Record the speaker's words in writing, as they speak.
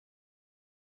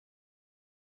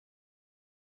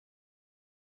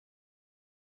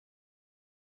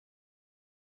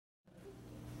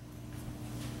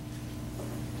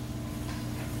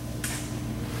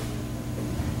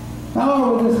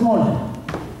are we this morning?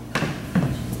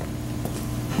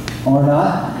 Or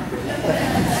not?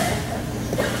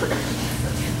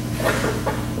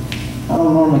 I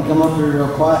don't normally come up here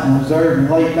real quiet and reserved and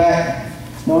laid back.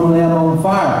 Normally I'm on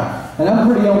fire. And I'm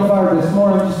pretty on fire this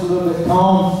morning, just a little bit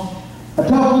calm. I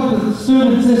talked with the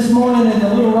students this morning in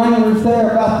the little wranglers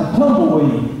there about the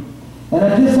tumbleweed. And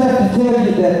I just have to tell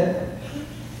you that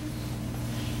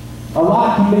a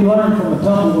lot can be learned from a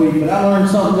tumbleweed, but I learned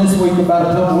something this week about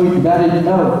a tumbleweed that I didn't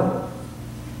know.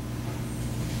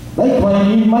 They claim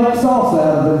you can make salsa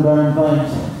out of them darn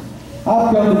things.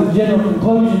 I've come to the general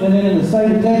conclusion that in the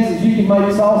state of Texas you can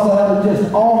make salsa out of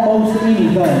just almost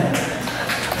anything.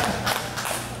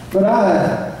 But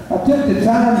I took the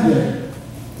time to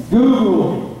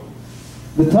Google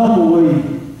the tumbleweed,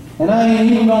 and I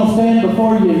ain't even going to stand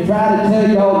before you and try to tell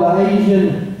you all the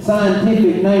Asian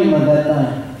scientific name of that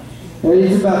thing.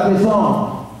 It's about this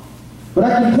long. But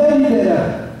I can tell you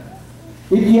that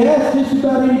if you ask just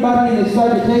about anybody in the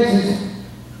state of Texas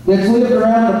that's lived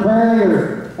around the prairie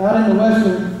or out in the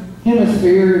western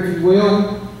hemisphere, if you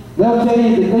will, they'll tell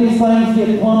you that these things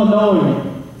get plumb annoying.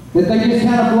 That they just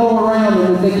kind of blow around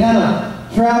and that they kind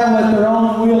of travel at their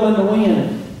own will in the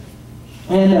wind.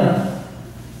 And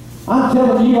I'm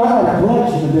telling you, I had a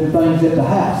collection of them things at the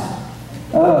house.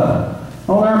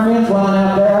 On our fence line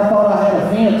out there, I thought I had a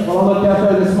fence. Well, I looked out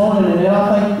there this morning and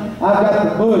I think I've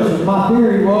got the bush. And my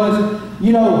theory was,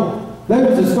 you know, there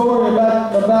was a story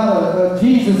about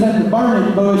Jesus and the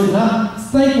burning bush, and I'm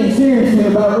thinking seriously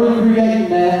about recreating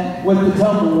that with the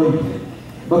tumbleweed.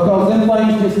 Because them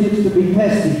things just gets to be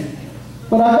pesky.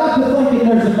 But I got to thinking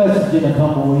there's a message in a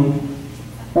tumbleweed.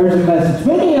 There's a message.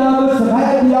 Many of us have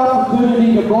had the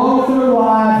opportunity to blow through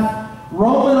life,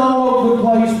 roaming all over the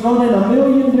place, running a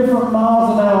million different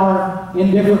miles an hour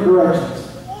in different directions.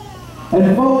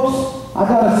 And folks, I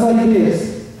got to say this.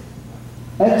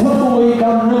 That tumbleweed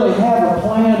doesn't really have a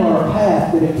plan or a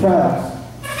path that it travels.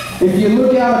 If you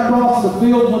look out across the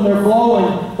field when they're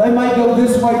blowing, they may go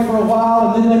this way for a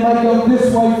while, and then they may go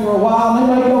this way for a while, and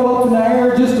they may go up in the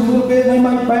air just a little bit, and they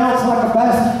may bounce like a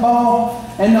basketball.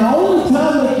 And the only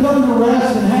time they come to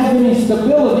rest and have any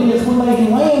stability is when they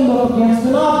land up against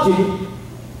an object.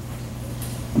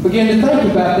 I began to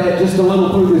think about that just a little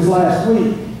through this last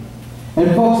week.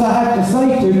 And folks, I have to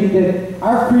say to you that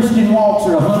our Christian walks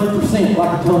are 100%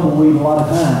 like a tumbleweed a lot of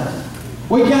times.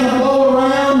 We kind of blow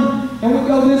around, and we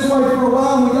go this way for a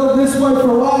while, and we go this way for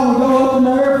a while, and we go up in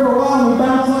the air for a while, and we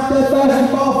bounce like that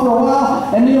basketball for a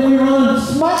while, and then we run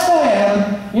smack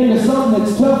dab into something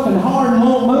that's tough and hard and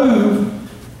won't move,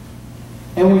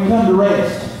 and we come to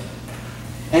rest,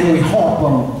 and we harp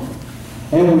on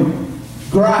it, and we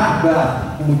gripe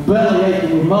about it, and we bellyache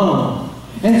and we moan.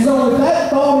 And so with that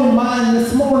thought in mind,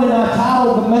 this morning I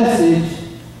titled the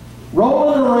message,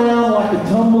 Rolling Around Like a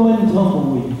Tumbling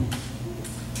Tumbleweed.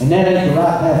 And that ain't the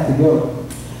right path to go.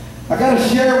 I got to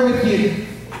share with you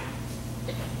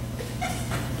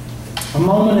a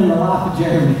moment in the life of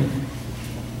Jeremy.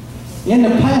 In the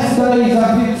past days,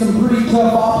 I've hit some pretty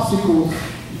tough obstacles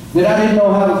that I didn't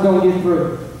know how I was going to get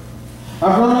through.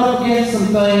 I've run up against some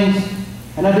things,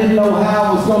 and I didn't know how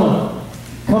I was going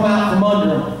to come out from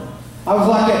under them. I was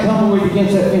like that tumbleweed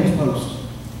against that fence post.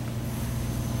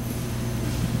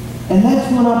 And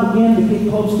that's when I began to get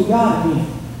close to God again.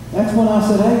 That's when I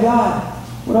said, hey God,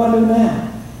 what do I do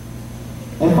now?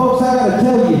 And folks, I got to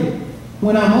tell you,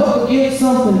 when I'm up against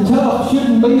something tough,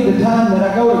 shouldn't be the time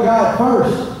that I go to God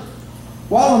first.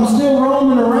 While I'm still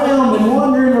roaming around and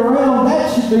wandering around,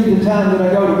 that should be the time that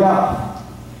I go to God.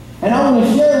 And I want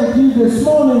to share with you this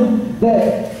morning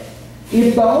that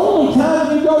if the only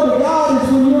time you go to God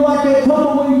is when you're like that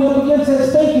tumbleweed up against that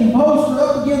stinking post or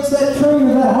up against that tree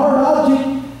or that hard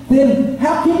object, then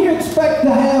how can you expect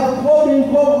to have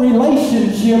quote-unquote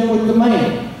relationship with the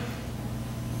man?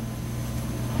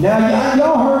 Now,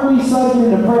 y'all heard me say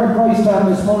during the prayer and praise time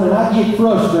this morning, I get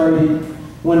frustrated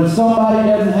when somebody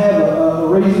doesn't have a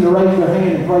reason to raise their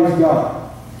hand and praise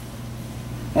God.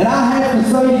 And I have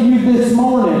to say to you this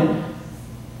morning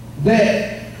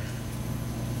that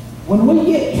when we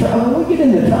get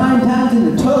in the trying times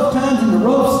and the tough times and the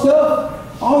rough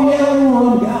stuff, oh yeah, we want to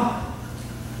run to God.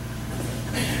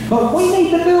 But we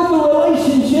need to build the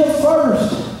relationship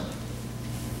first.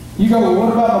 You go, well,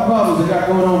 what about my problems I got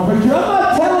going on, preacher? I'm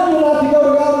not telling you not to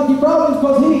go to God with your problems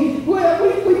because we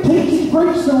teach and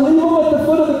preach to leave them at the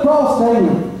foot of the cross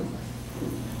daily.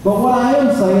 But what I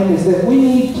am saying is that we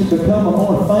need to become a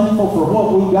more thankful for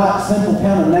what we got, simple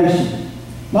kind of nation.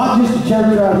 Not just a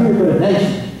church right here, but a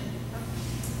nation.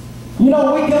 You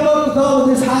know, we come up with all of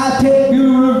this high-tech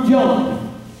guru junk.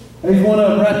 There's one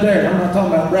of them right there. I'm not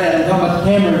talking about Brad. I'm talking about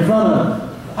the camera in front of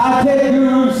him. High-tech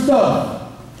guru stuff.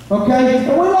 Okay? And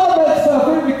we love that stuff.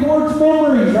 It records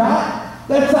memories, right?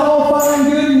 That's all fine,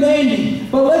 good, and dandy.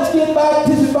 But let's get back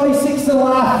to the basics of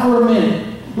life for a minute.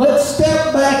 Let's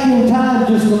step back in time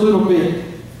just a little bit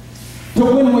to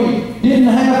when we didn't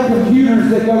have computers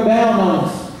that go down on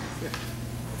us.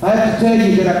 I have to tell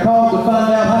you that I called to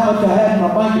find out how much I had in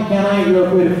my bank account. I ain't real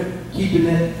good at keeping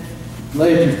that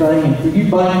ledger thing. And for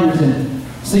you bankers and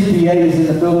CPAs in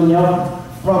the building, y'all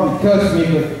probably cuss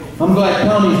me, but I'm glad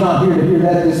Connie's not here to hear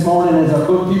that this morning as our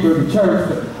bookkeeper of the church.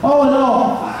 But all in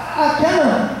all, I kind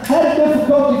of had a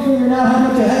difficulty figuring out how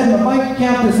much I had in my bank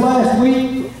account this last week.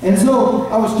 And so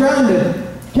I was trying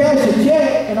to cash a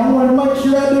check, and I wanted to make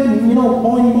sure I didn't,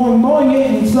 boing, boing, boing it.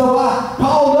 And so I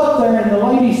called up there, and the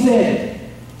lady said,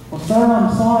 "Well, sir, I'm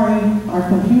sorry. Our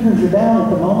computers are down at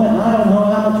the moment, and I don't know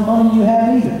how much money you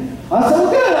have either." I said,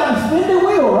 "Well, good. I can spend at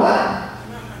will, right?"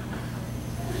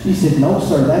 She said, "No,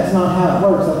 sir, that's not how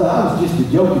it works." I thought, I was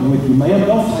just joking with you, ma'am.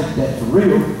 Don't take that for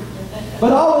real.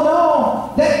 But all in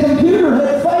all, that computer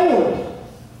had failed.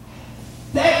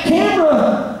 That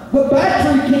camera, the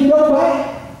battery can go back.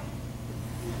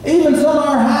 Even some of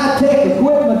our high-tech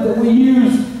equipment that we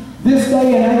use this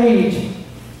day and age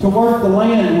to work the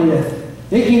land with,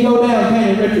 it can go down,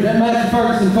 can't it, Richard? That Master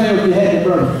Ferguson failed, you had it,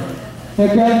 brother.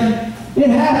 Okay? It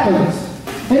happens.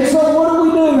 And so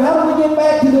what do? How do we get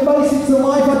back to the basics of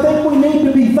life? I think we need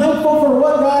to be thankful for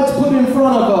what God's put in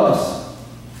front of us.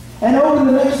 And over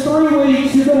the next 3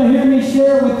 weeks, you're going to hear me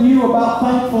share with you about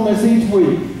thankfulness each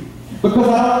week. Because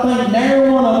I don't think nary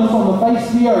one of us on the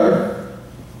face of the earth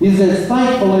is as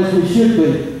thankful as we should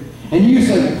be. And you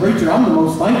say, "Well, preacher, I'm the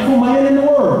most thankful man in the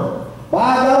world."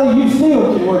 By golly, you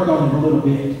still can work on it a little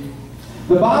bit.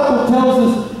 The Bible tells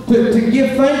us to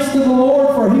give thanks to the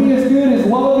Lord, for He is good, His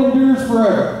love endures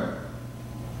forever.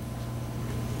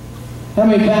 How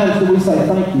many times do we say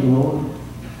thank you, Lord?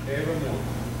 Every morning.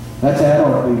 That's how it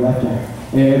ought to be right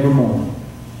there. Every morning.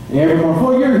 Every morning.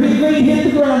 Before your feet hit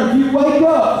the ground, if you wake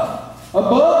up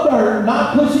above dirt,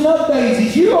 not pushing up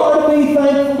daisies, you ought to be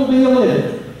thankful to be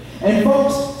living. And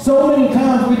folks, so many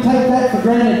times we take that for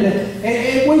granted.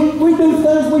 And we do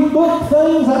things, we book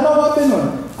things. I know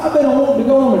I've been wanting to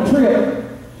go on a trip.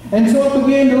 And so I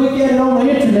began to look at it on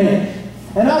the internet.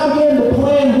 And I began to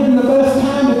plan when the best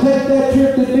time to take that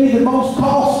trip would be the most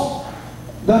cost,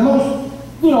 the most,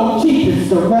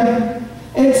 cheapest, okay?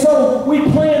 And so we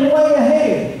plan way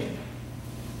ahead.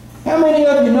 How many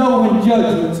of you know when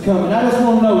judgment's coming? I just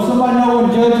want to know, somebody know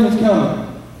when judgment's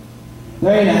coming?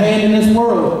 There ain't a hand in this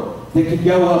world that could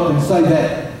go up and say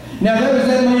that. Now, there was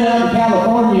that man out in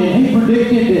California, and he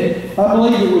predicted that, I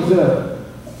believe it was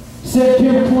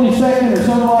September 22nd or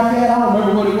something like that. I don't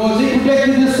remember what it was. He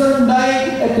predicted this certain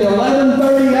day at the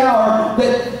 11:30 hour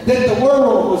that the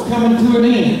world was coming to an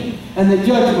end and the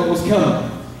judgment was coming.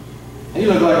 He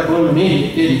looked like a blooming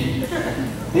idiot, didn't he?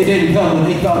 It didn't come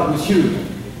when he thought it was sure.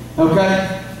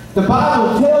 Okay? The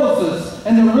Bible tells us,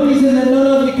 and the reason that none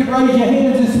of you could raise your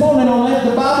hands this morning on that,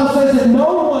 the Bible says that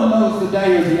no one knows the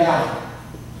day or the hour.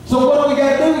 So what do? We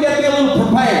got to be a little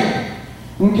prepared.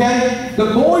 Okay? The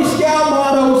Boy Scout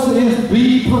motto says,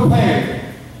 be prepared.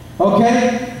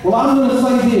 Okay? Well, I'm going to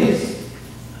say this.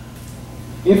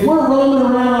 If we're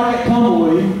roaming around like a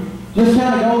tumbleweed, just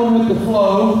kind of going with the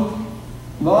flow,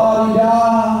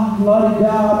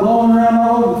 la-di-da, blowing around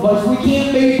all over the place, we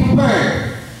can't be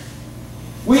prepared.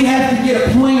 We have to get a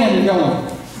plan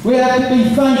going. We have to be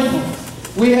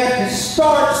thankful. We have to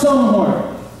start somewhere.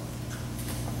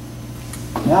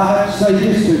 Now, I have to say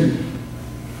this to you.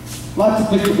 Lots of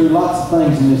people do lots of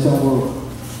things in this whole world,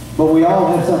 but we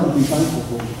all have something to be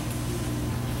thankful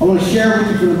for. I want to share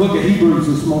with you from the book of Hebrews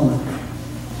this morning.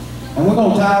 And we're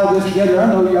going to tie all this together. I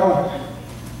know y'all,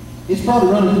 it's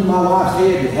probably running through my wife's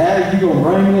head that how are you going to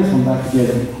bring this one back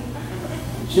together?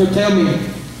 She'll tell me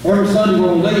every Sunday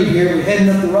when we leave here, we're heading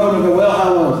up the road and I go, "Well,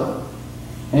 how was it?"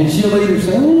 And she'll either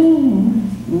say,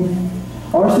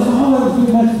 or she'll say, "Oh, that was a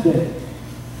good message today."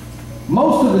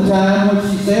 Most of the time what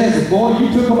she says is, "Boy, you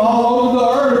took them all over the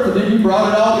earth and then you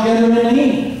brought it all together in the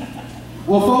end."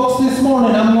 Well, folks, this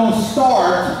morning I'm going to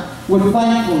start with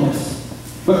thankfulness.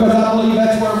 Because I believe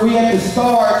that's where we have to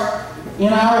start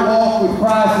in our walk with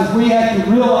Christ, is we have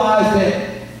to realize that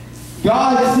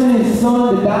God sent His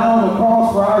Son to die on the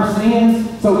cross for our sins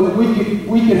so that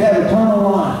we could have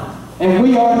eternal life. And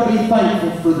we ought to be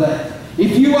thankful for that.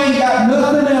 If you ain't got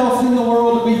nothing else in the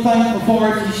world to be thankful for,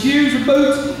 if your shoes or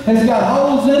boots has got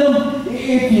holes in them,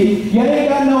 if you ain't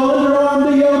got no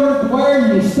underarm deodorant to wear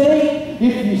and you stink,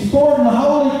 if you're sporting the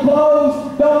holy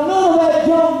clothes, none of that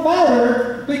junk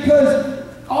matter, because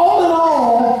all in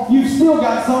all, you've still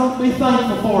got something to be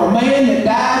thankful for. A man that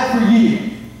died for you.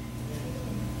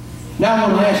 Now I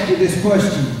want to ask you this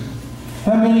question.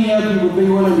 How many of you would be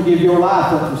willing to give your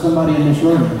life up for somebody in this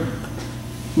room?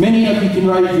 Many of you can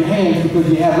raise your hands because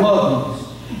you have loved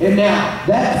ones. And now,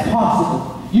 that's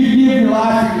possible. You give your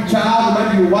life for your child, or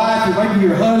maybe your wife, or maybe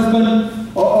your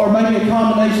husband, or maybe a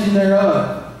combination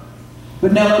thereof.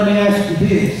 But now let me ask you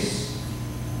this.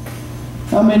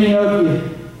 How many of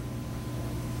you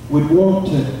would want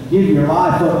to give your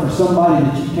life up for somebody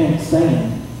that you can't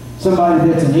stand? Somebody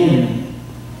that's an enemy?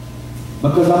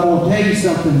 Because I'm going to tell you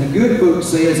something. The good book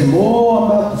says, and boy, I'm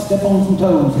about to step on some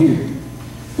toes here.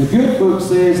 The good book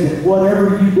says that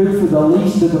whatever you do for the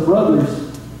least of the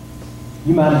brothers,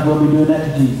 you might as well be doing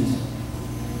that to Jesus.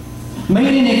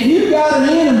 Meaning, if you got an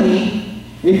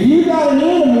enemy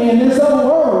in this other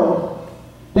world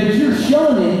that you're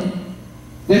shunning,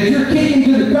 that you're kicking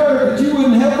to the curb, that you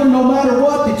wouldn't help them no matter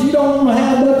what, that you don't want to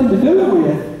have nothing to do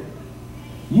with,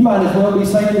 you might as well be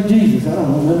saying to Jesus, I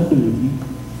don't want nothing to do with you.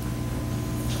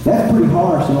 That's pretty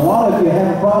harsh, and a lot of you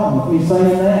have a problem with me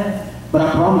saying that, but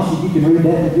I promise you, you can read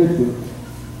that in the good book.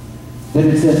 That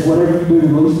it says, whatever you do to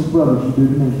the least of brothers, you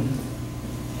do to me.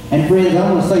 And friends,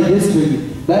 I want to say this to you.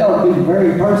 That ought to be the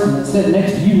very person that's sitting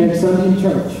next to you next Sunday in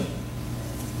church.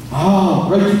 Oh,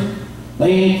 preacher,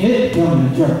 they ain't fit to come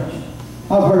to church.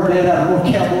 I've heard that out of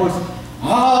more Cowboys.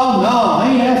 Oh, no,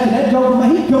 I ain't asking that joke.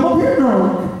 He'd come up here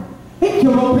drunk. He'd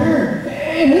come up here,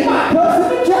 and he might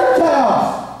cuss in the church house.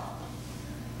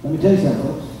 Let me tell you something,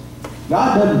 folks.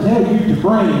 God doesn't tell you to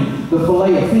bring the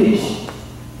fillet of fish.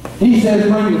 He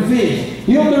says bring the fish.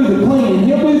 He'll do the cleaning.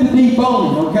 He'll do the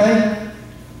deboning, okay?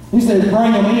 He says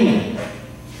bring them in.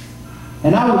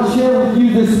 And I would share with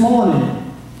you this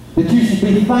morning that you should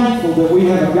be thankful that we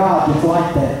have a God that's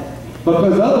like that.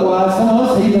 Because otherwise, some of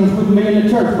us heathens wouldn't be in the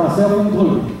church, myself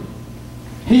included.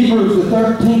 Hebrews, the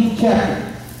 13th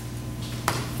chapter.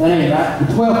 That ain't right.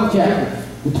 The 12th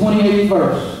chapter. The 28th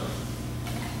verse.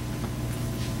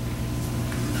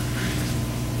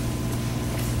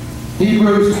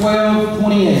 Hebrews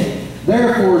 12:28.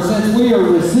 Therefore, since we are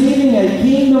receiving a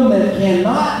kingdom that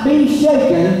cannot be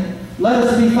shaken, let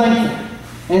us be thankful,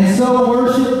 and so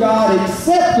worship God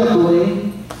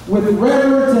acceptably with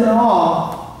reverence and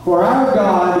awe, for our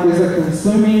God is a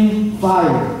consuming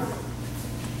fire.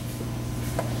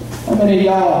 How many of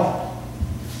y'all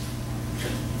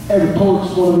ever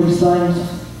torched one of these things?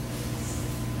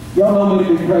 Y'all know me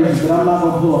to be crazy, but I'm not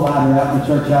going to pull a lighter out in the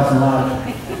church house and light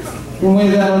it. When we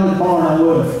was out under the barn, I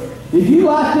would have. If you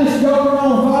light this joker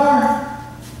on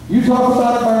fire, you talk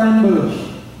about burning bush.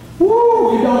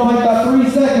 Woo! You don't make about 3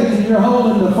 seconds and you're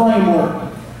holding the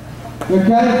framework.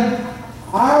 Okay?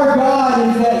 Our God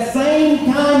is that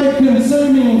same kind of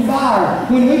consuming fire.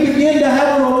 When we begin to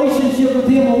have a relationship with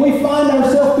Him, when we find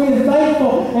ourselves being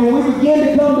thankful and we begin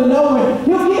to come to know Him,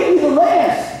 He'll give you the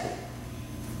rest.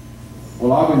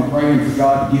 Well, I've been praying for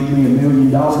God to give me $1 million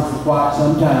for quite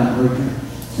some time, preacher.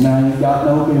 Now you've got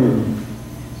no million.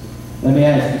 Let me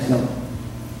ask you something.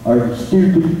 Are you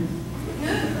stupid?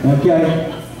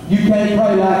 Okay? You can't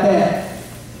pray like that.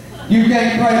 You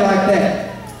can't pray like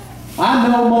that. I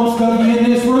know most of you in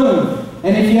this room.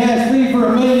 And if you ask me for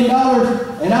 $1 million,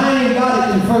 and I ain't got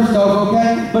it, then first off,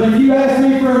 okay? But if you ask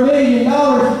me for $1 million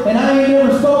and I ain't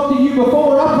never spoke to you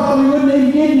before, I probably wouldn't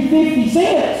even give you 50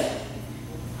 cents.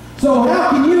 So how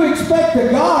can you expect a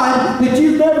God that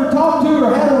you've never talked to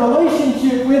or had a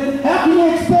relationship with, how can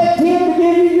you expect Him to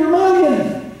give you your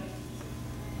million?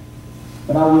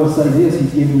 But I will say this,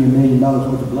 He's giving you $1 million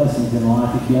worth of blessings in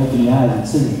life if you open your eyes and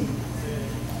see Him.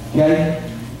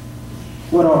 Okay?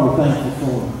 What are we thankful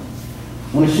for?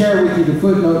 I want to share with you the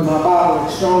footnote in my Bible.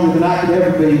 It's stronger than I could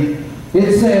ever be.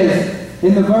 It says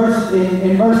in verse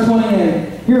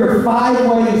 28, here are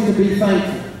 5 ways to be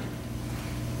thankful.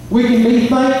 We can be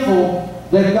thankful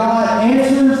that God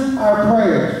answers our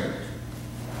prayers.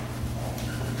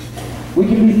 We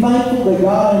can be thankful that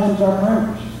God answers our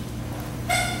prayers.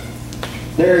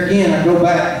 There again, I go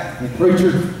back. And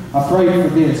preacher, I prayed for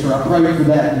this or I prayed for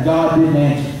that and God didn't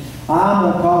answer. I'm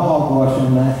going to call hogwash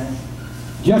on that.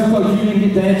 Just because you didn't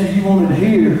get the answer you wanted to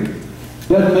hear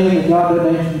doesn't mean that God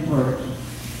doesn't answer your prayers.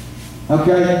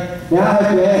 Okay? Now I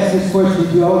have to ask this question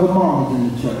to all the mamas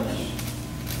in the church.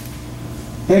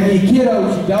 Have your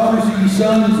kiddos, your daughters or your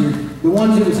sons, or the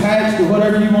ones that was hatched or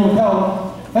whatever you want to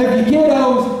call them, have your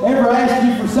kiddos ever asked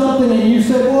you for something and you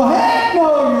said, well, heck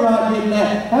no, you're not getting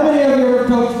that? How many of you ever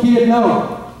told your kid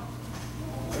no?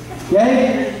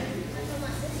 Okay?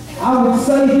 I would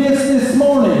say this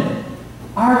morning.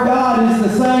 Our God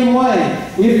is the same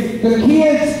way. If the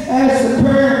kids ask the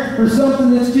parent for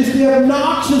something that's just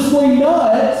obnoxiously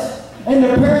nuts, and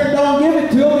the parent don't give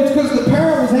it to them, it's because the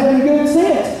parent was having good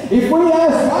sense. If we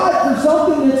ask God for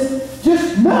something that's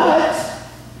just nuts,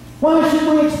 why should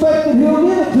we expect that He'll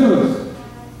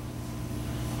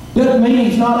Doesn't mean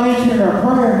He's not answering our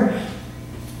prayers.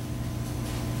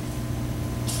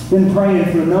 Been praying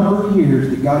for a number of years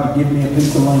that God would give me a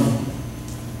piece of land.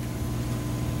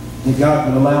 That God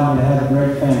would allow me to have a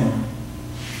great family.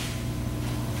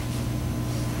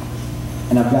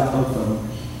 And I've got both of them.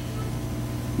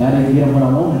 And I didn't get them when I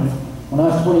wanted them. When I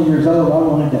was 20 years old, I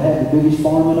wanted to have the biggest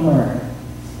farm in America.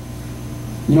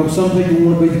 You know, some people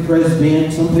want to be the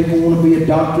president. Some people want to be a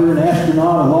doctor, an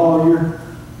astronaut, a lawyer.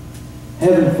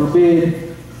 Heaven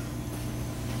forbid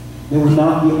that we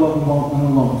not get what we want when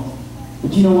we want it.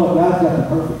 But you know what? God's got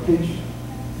the perfect picture.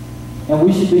 And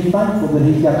we should be thankful that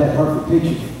He's got that perfect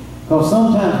picture. Because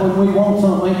sometimes when we want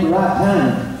something ain't the right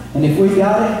time. And if we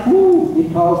got it, whoo,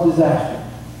 it caused disaster.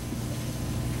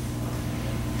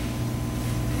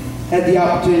 Had the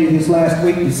opportunity this last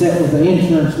week to sit with an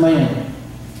insurance man.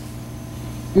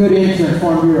 Good insurance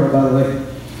farm bureau, by the way.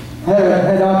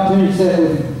 Had the opportunity to sit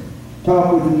with him,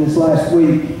 talk with him this last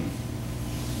week.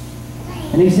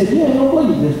 And he said, "Yeah, I don't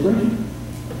believe this, preacher."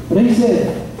 But he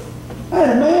said, "I had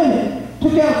a man that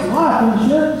took out some life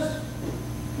insurance.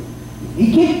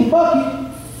 He kicked the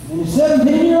bucket, and his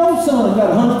 17-year-old son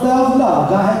got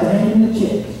 $100,000. I had to hand him the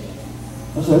check."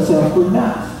 I said, "That sounds pretty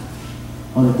nice.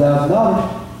 $100,000.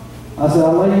 I said,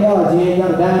 "I'll lay the odds he ain't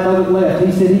got a dime of it left."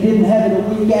 He said he didn't have it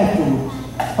a week afterwards.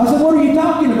 I said, "What are you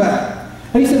talking about?"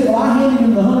 He said, "Well, I handed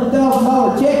him the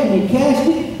 $100,000 check and he cashed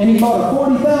it and he bought a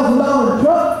 $40,000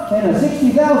 truck and a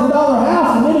 $60,000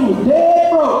 house and then he was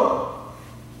dead broke.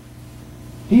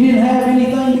 He didn't have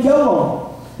anything to go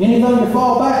on, anything to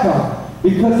fall back on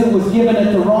because it was given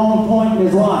at the wrong point in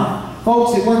his life."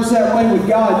 Folks, it works that way with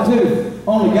God too.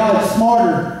 Only God's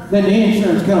smarter than the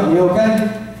insurance company, okay?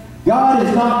 God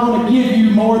is not going to give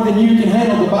you more than you can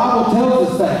handle. The Bible tells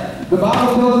us that. The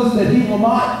Bible tells us that He will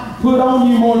not put on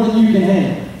you more than you can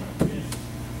handle.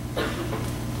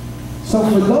 So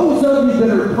for those of you that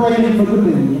are praying for the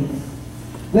million,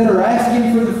 that are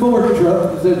asking for the Ford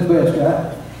truck, because that's the best,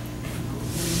 right?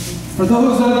 For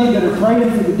those of you that are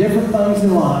praying for the different things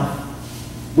in life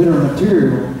that are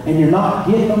material, and you're not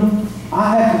getting them,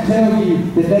 I have to tell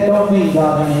you that that don't mean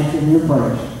God ain't answering your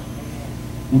prayers.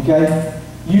 Okay?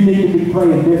 You need to be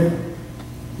praying different.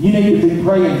 You need to be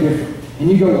praying different. And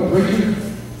you go, "Well, preacher,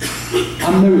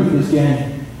 I'm new at this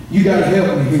game. You got to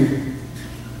help me here."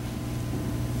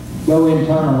 Go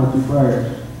internal with your prayers.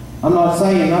 I'm not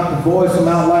saying not to voice them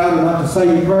out loud or not to say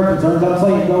your prayer concerns. I'm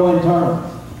saying go internal.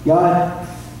 God,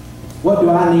 what do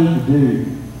I need to do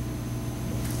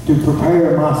to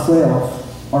prepare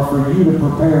myself or for you to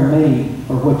prepare me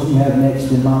for what you have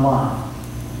next in my life?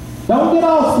 Don't get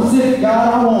all specific,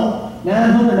 God. I want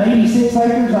 986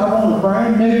 acres. I want a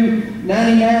brand new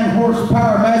 99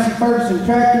 horsepower Massey Ferguson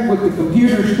tractor with the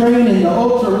computer screen and the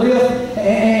ultra lift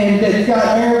and it's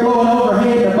got air blowing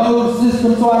overhead, the Bose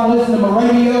system so I can listen to my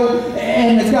radio,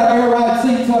 and it's got air ride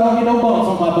seats so I don't get no bumps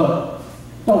on my butt.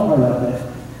 Don't pray like that.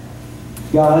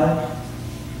 God,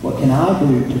 what can I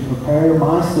do to prepare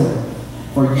myself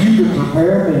for you to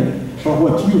prepare me for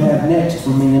what you have next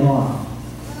for me in life?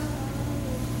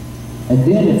 And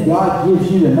then if God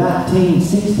gives you the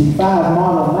 1965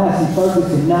 model Massey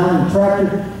Ferguson 90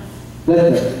 tractor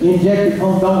that the injector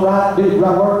pump don't work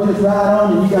just right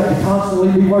on and you got to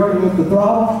constantly be working with the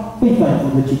throttle, be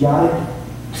thankful that you got it.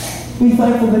 Be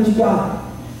thankful that you got it.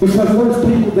 Because there's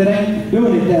people that ain't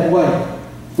doing it that way.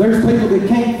 There's people that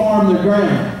can't farm their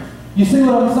ground. You see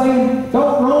what I'm saying?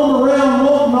 Don't roam around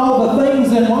wanting all the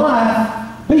things in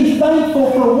life. Be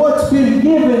thankful for what's been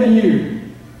given you.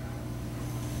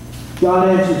 God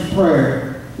answers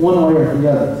prayer one way or the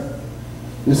other.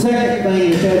 The second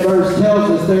thing that verse tells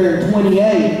us there in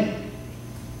 28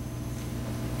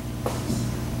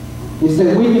 is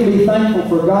that we can be thankful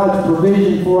for God's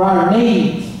provision for our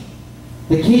needs.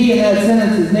 The key in that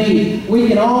sentence is needs. We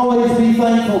can always be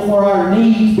thankful for our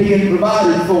needs being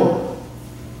provided for.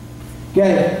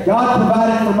 Okay, God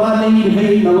provided for my need of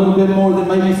eating a little bit more than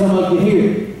maybe some of you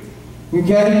here.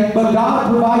 Okay, but God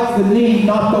provides the need,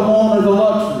 not the want or the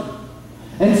luxury.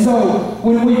 And so,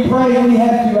 when we pray, we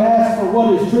have to ask for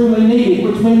what is truly needed,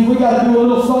 which means we got to do a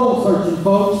little soul searching,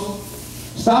 folks.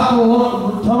 Stop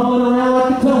tumbling around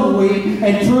like a tumbleweed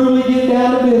and truly get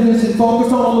down to business and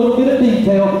focus on a little bit of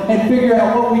detail and figure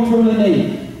out what we truly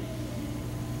need.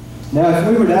 Now, if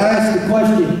we were to ask the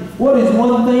question, what is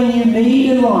one thing you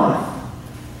need in life?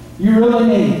 You really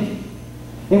need.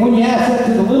 And when you ask that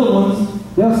to the little ones,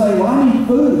 they'll say, "Well, I need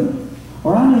food,"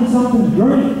 or "I need something to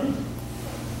drink."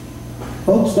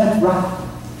 Folks, that's right.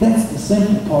 That's the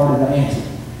simple part of the answer.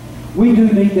 We do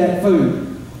need that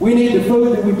food. We need the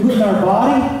food that we put in our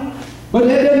body, but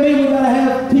that doesn't mean we got to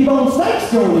have T-bone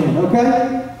steaks going in,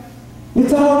 okay?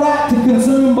 It's all right to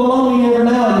consume bologna every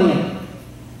now and then.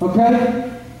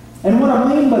 Okay? And what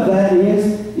I mean by that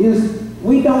is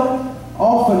we don't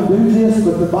often do this,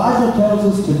 but the Bible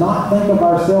tells us to not think of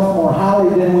ourselves more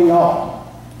highly than we ought.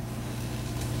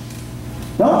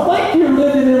 Don't think you're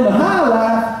living in the high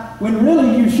life when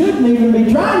really you shouldn't even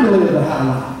be trying to live the high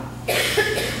life.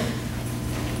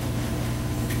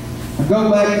 I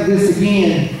go back to this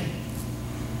again.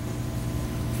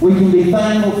 We can be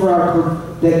thankful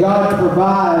for that God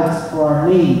provides for our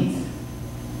needs.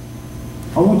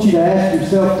 I want you to ask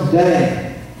yourself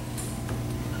today,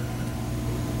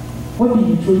 what do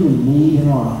you truly need in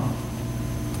life?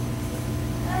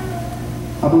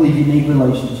 I believe you need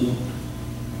relationship.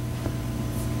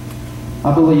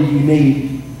 I believe you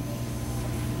need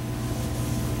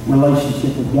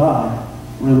relationship with God,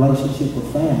 relationship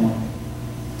with family,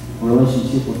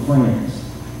 relationship with friends.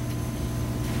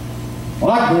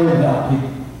 Well, I can live without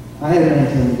people. I had a man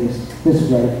tell me this. This is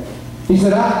great. He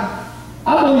said,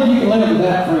 I believe you can live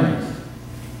without friends.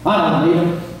 I don't need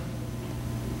them.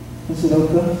 I said,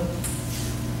 okay.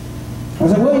 I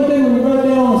said, what do you do when you break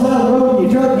down on the side of the road in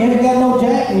your truck and you haven't got no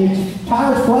jack and your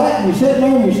tire's flat and you're sitting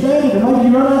there and you're stranded or maybe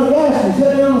you run out of gas and you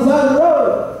sit there on the side of the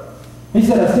road? He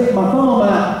said, I stick my thumb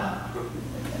out.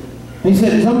 He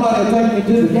said, somebody will take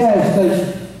me to the gas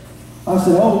station. I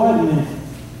said, oh, wait a minute.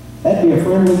 That'd be a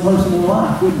friendly person in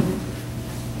life, wouldn't it?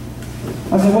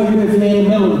 I said, what do you do if you're in the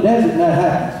middle of the desert and that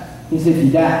happens? He said,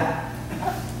 you die.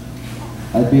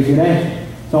 That'd be a good answer.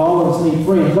 So all of us need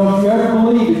friends. Don't you ever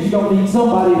believe that you don't need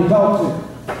somebody to talk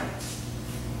to.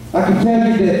 I can tell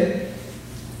you that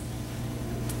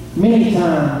many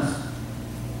times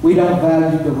we don't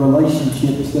value the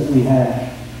relationships that we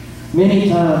have. Many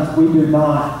times we do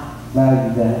not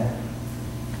value that.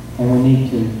 And we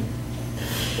need to.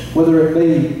 Whether it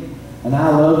be an I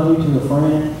love you to a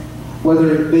friend,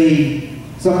 whether it be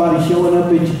somebody showing up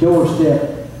at your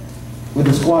doorstep with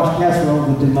a squash casserole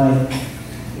that they made,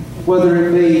 whether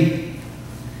it be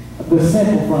the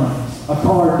simple things, a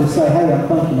card to say, hey, I'm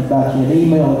thinking about you, an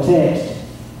email, a text.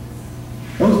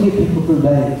 Those get people through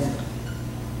days.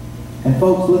 And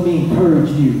folks, let me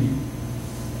encourage you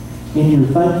in your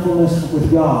thankfulness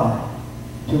with God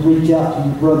to reach out to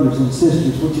your brothers and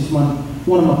sisters, which is one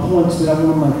of my points that I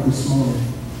want to make this morning.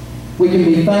 We can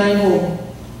be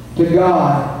thankful to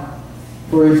God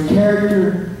for His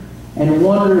character and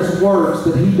wondrous works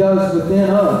that He does within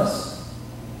us.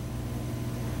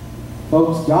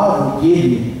 Folks, God will give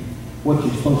you what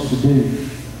you're supposed to do.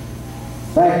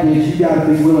 Fact is, you've got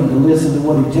to be willing to listen to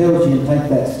what He tells you and take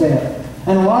that step.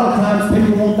 And a lot of times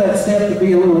people want that step to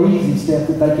be a little easy step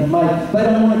that they can make. They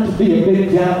don't want it to be a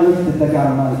big giant leap that they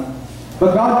got to make.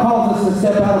 But God calls us to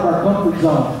step out of our comfort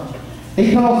zone.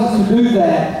 He calls us to do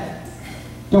that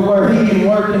to where He can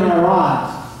work in our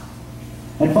lives.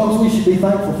 And folks, we should be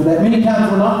thankful for that. Many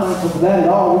times we're not thankful for that at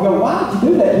all. We go, why did you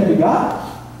do that to God?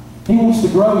 He wants to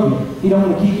grow you. He don't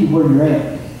want to keep you where you're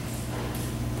at.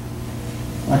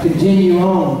 I continue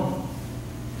on.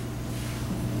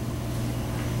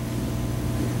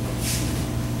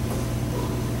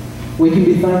 We can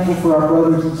be thankful for our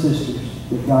brothers and sisters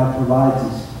that God provides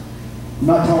us. I'm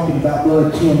not talking about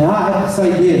blood kin. Now, I have to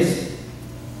say this.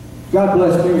 God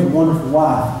bless me with a wonderful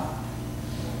wife.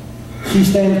 She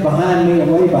stands behind me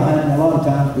and way behind me a lot of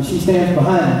times, but she stands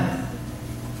behind me.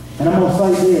 And I'm going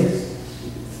to say this.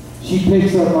 She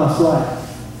picks up my slack.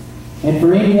 And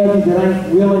for any of you that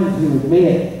ain't willing to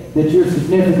admit that your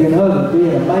significant other, be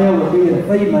it a male or be it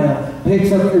a female,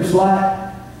 picks up your slack,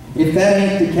 if that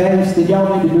ain't the case, then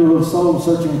y'all need to do a little soul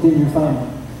searching within your family.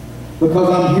 Because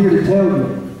I'm here to tell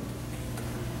you,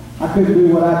 I couldn't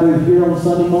do what I do here on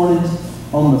Sunday mornings,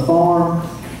 on the farm,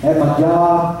 at my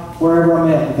job, wherever I'm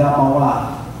at without my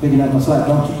wife picking up my slack.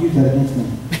 Don't you use that against me.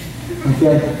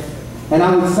 Okay? And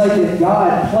I would say that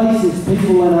God places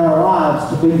people in our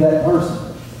lives to be that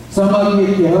person. Some of you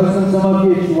get your husband, some of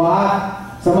you get your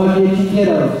wife, some of you get your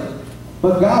kiddos.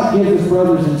 But God gives us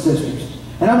brothers and sisters.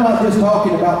 And I'm not just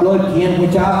talking about blood kin,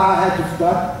 which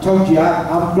I told you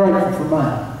I'm grateful for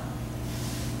mine.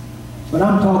 But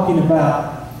I'm talking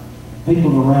about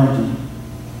people around you.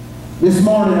 This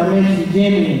morning I mentioned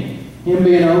Jimmy, him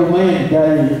being an old man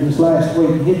today this last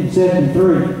week, hitting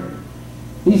 73.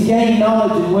 He's gained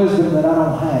knowledge and wisdom that I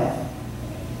don't have.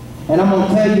 And I'm going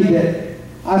to tell you that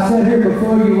I said here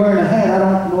before, you wearing a hat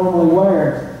I don't normally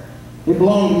wear. It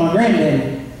belonged to my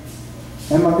granddaddy.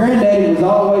 And my granddaddy was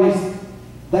always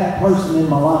that person in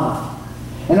my life.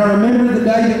 And I remember the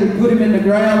day that we put him in the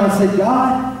ground, I said,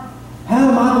 God, how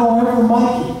am I going to ever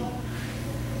make it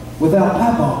without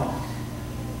Papa?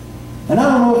 And I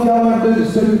don't know if y'all ever do the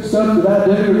stupid stuff that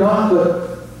I do or not,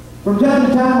 but from time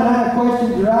to time when I have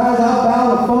questions or eyes, I'll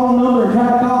dial the phone number and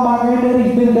try to call my granddaddy.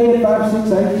 He's been dead 5,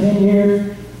 6, 8, 10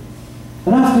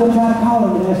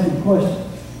 asking questions.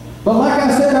 But like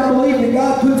I said, I believe that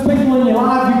God puts people in your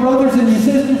life, your brothers and your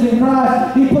sisters in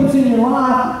Christ. He puts in your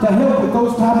life to help with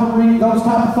those type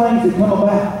of things that come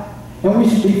about. And we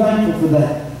should be thankful for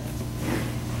that.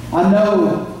 I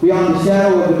know beyond the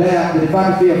shadow of a doubt that if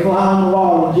I could be a fly on the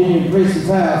wall in Jimmy and Chris's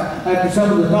house, after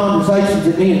some of the conversations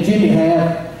that me and Jimmy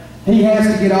have, he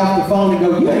has to get off the phone and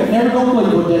go, "You ain't never going to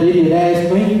believe what that idiot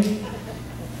asked me."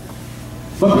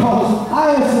 Because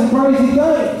I asked some crazy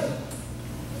things.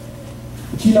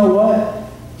 But you know what?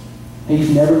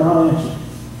 He's never not answered.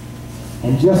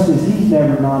 And just as he's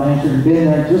never not answered and been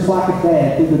there just like a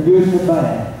dad through the good and the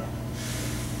bad,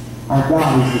 our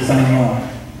God is the same way.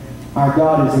 Our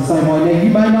God is the same way. Now, you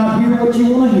may not hear what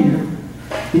you want to hear,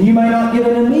 and you may not get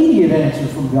an immediate answer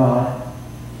from God.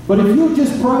 But if you'll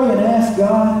just pray and ask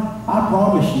God, I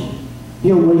promise you,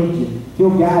 He'll lead you.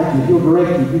 He'll guide you. He'll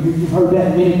direct you. You've heard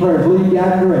that in many prayers. Lead,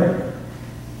 guide, and direct.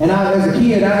 And as a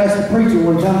kid, I asked the preacher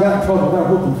one time, I got in trouble, I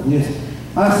got whooping for this.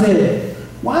 I said,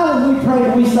 why when we pray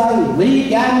and we say, lead,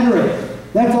 guide, and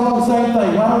direct? That's all the same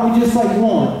thing. Why don't we just say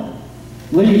one?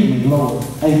 Lead me, Lord.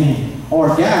 Amen. Or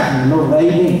guide me, Lord.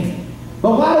 Amen.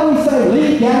 But why do we say,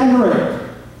 lead, guide, and direct?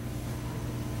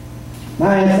 And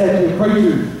I asked that to the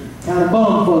preacher, kind of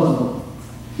bum-fuzzled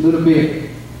a little bit.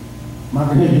 My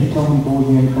granddad told me, boy,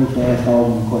 you ain't supposed to ask all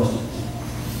them questions.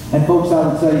 And folks, I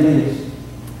would say this.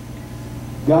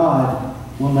 God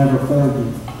will never fail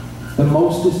you. The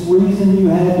mostest reason you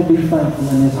have to be thankful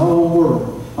in this whole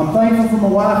world. I'm thankful for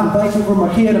my wife, I'm thankful for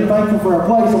my kid, I'm thankful for our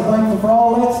place, I'm thankful for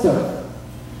all that stuff.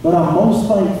 But I'm most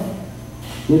thankful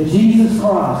that Jesus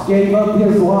Christ gave up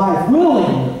His life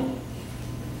willingly,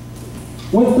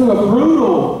 went through a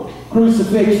brutal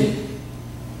crucifixion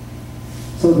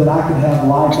so that I could have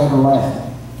life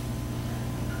everlasting.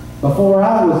 Before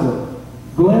I was a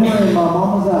glimmer in my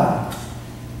mama's eye,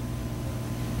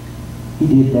 He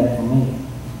did that for me.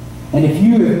 And if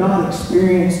you have not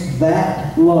experienced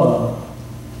that love,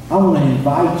 I want to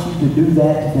invite you to do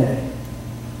that today.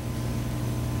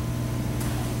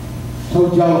 I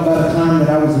told y'all about a time that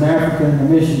I was in Africa in the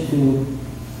mission field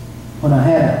when I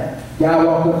had a guy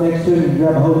walk up next to me and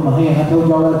grab a hold of my hand. I told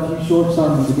y'all that a few short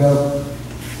sermons ago.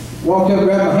 Walked up,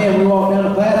 grabbed my hand, we walked down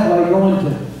the pathway going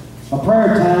to a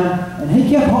prayer time, and he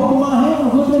kept holding my hand. I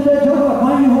was looking at that joke like,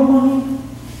 why are you holding my hand?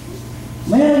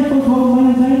 Man, ain't supposed to hold a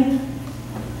man's hand.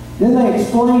 Then they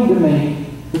explained to me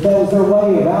that was their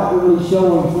way of outwardly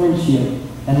showing friendship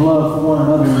and love for one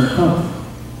another in their country.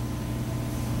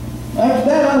 After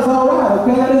that, I was all right,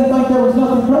 okay? I didn't think there was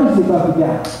nothing crazy about the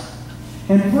guy.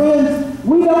 And friends,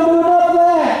 we don't do enough of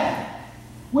that.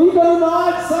 We do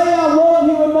not say I love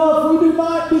you enough. We do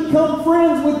not become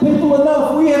friends with people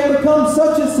enough. We have become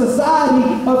such a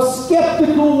society of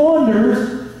skeptical wonders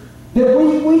that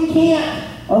we can't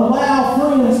allow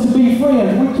friends to be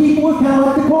friends. We're kind of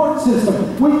like the court system.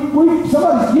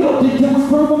 Somebody's guilty until we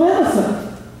prove them innocent.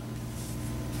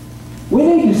 We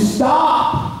need to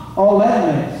stop all that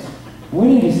mess. We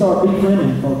need to start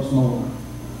befriending folks more.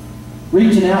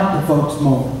 Reaching out to folks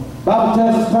more. The Bible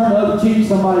tells us turn the other cheek to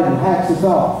somebody that hacks us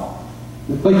off,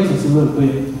 that beats us a little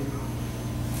bit.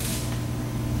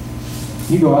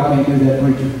 You go, I can't do that,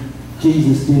 preacher.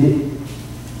 Jesus did it.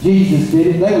 Jesus did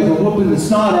it. They was whooping the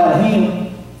snot out of him.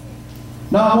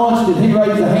 Not once did he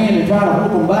raise a hand and try to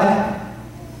whoop them back.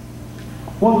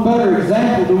 What better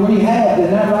example do we have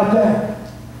than that right there?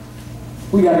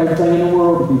 We got everything in the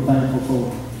world to be thankful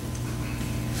for.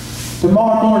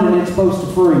 Tomorrow morning it's supposed to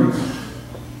freeze.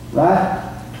 Right?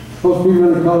 It's supposed to be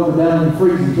really cold, but down in the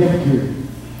freezing temperature.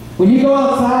 When you go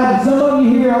outside, and some of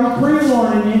you here, I'm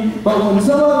pre-warning you, but when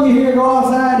some of you here go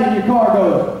outside and your car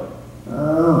goes,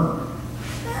 oh.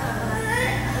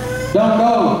 Don't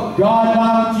go. God,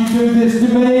 why would you do this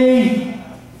to me?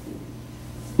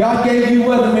 God gave you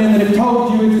weathermen that have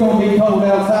told you it's going to be cold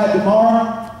outside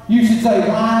tomorrow. You should say,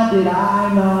 why did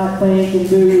I not think and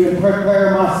do and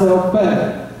prepare myself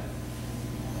better?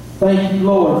 Thank you,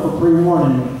 Lord, for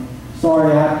pre-warning me.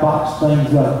 Sorry I botched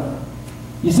things up.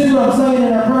 You see what I'm saying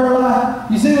in our prayer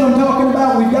life? You see what I'm talking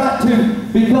about? We've got to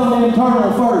become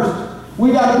internal first.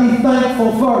 We've got to be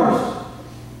thankful first.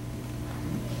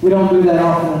 We don't do that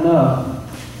often enough.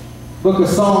 Book of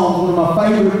Psalms, one of my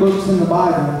favorite books in the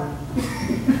Bible.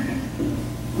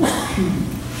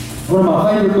 One of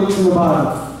my favorite books in the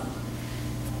Bible.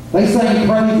 They sang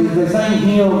praises, they sang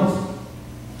hymns,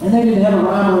 and they didn't have a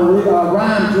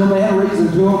rhyme to them, they had a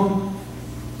reason to them.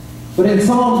 But in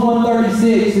Psalms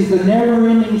 136 is the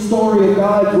never-ending story of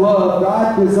God's love.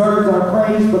 God deserves our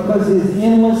praise because His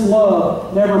endless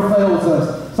love never fails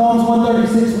us. Psalms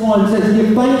 136:1 says,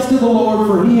 give thanks to the Lord,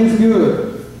 for He is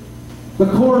good. The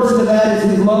chorus to that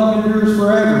is His love endures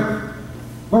forever.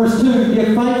 Verse 2,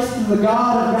 give thanks to the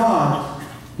God of gods.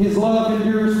 His love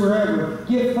endures forever.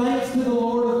 Give thanks to the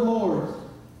Lord of lords.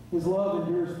 His love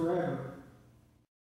endures forever.